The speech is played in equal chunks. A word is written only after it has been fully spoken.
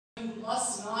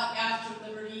lust not after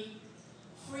liberty?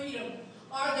 Freedom.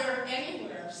 Are there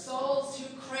anywhere souls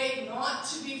who crave not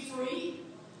to be free?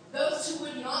 Those who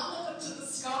would not look up to the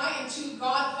sky and to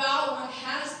God vow one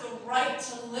has the right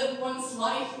to live one's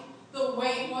life the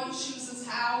way one chooses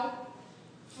how?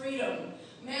 Freedom.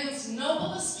 Man's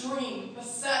noblest dream,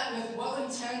 beset with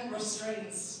well-intended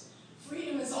restraints.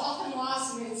 Freedom is often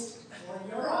lost amidst, for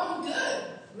your own good,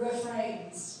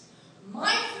 refrains.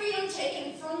 My freedom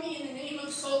taken from me in the name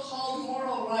of so-called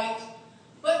moral right,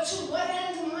 but to what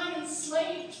end am I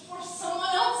enslaved for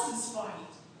someone else's fight?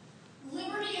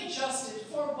 Liberty adjusted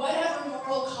for whatever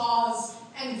moral cause,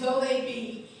 and though they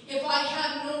be, if I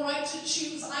have no right to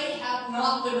choose, I have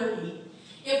not liberty.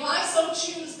 If I so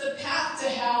choose the path to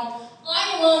hell,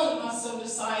 I alone must so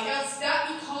decide, else that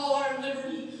we call our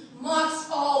liberty mocks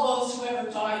all those who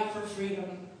ever died for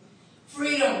freedom.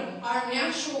 Freedom, our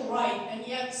natural right, and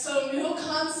yet so new a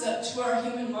concept to our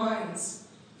human minds.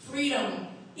 Freedom,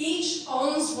 each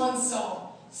owns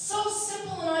oneself. So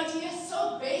simple an idea,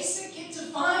 so basic, it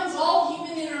defines all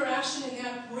human interaction in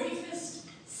that briefest,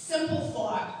 simple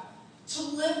thought. To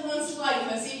live one's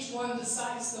life as each one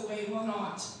decides the way one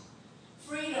ought.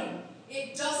 Freedom,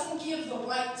 it doesn't give the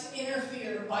right to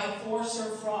interfere by force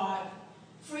or fraud.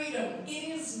 Freedom, it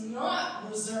is not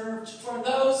reserved for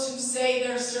those who say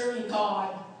they're serving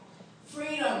God.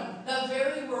 Freedom, the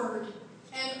very word,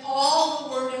 and all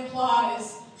the word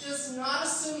implies, does not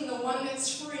assume the one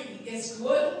that's free is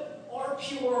good or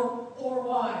pure or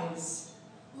wise.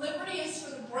 Liberty is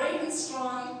for the brave and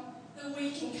strong, the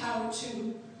weak and coward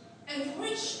too, and the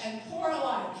rich and poor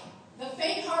alike, the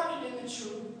faint-hearted and the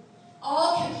true.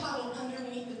 All can huddle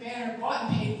underneath the banner bought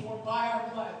and paid for by our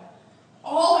blood.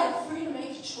 All are free to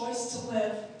make a choice to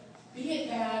live, be it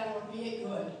bad or be it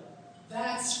good.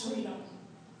 That's freedom.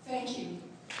 Thank you.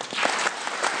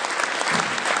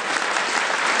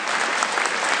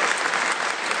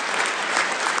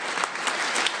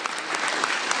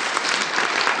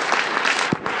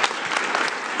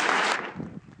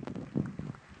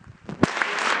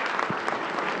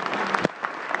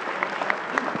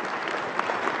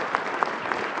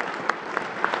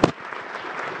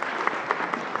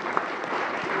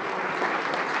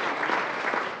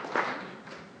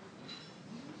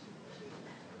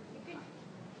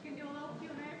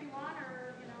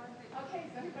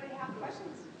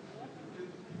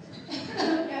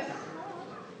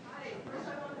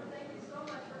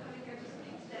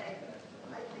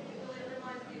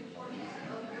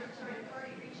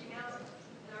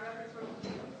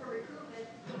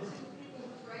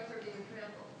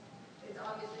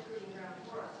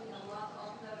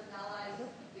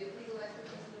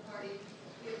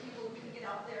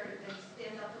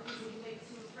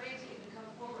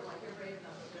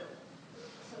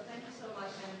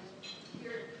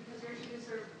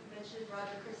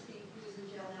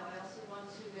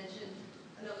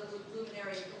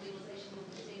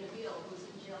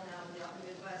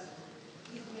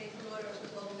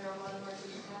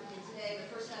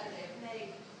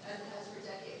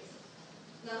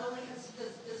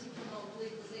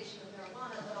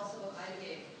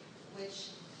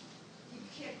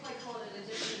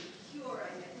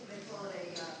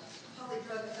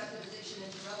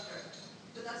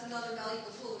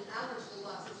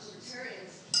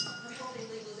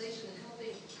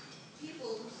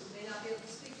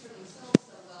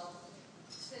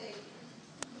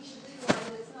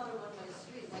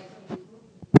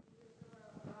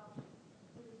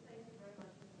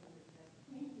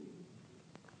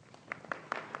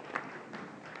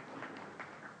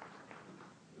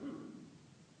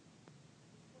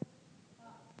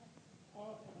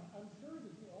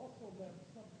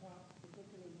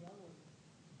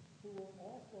 who were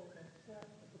also upset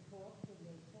at the corruption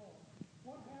they saw.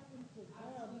 What happened to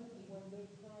them when they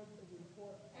tried to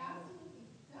report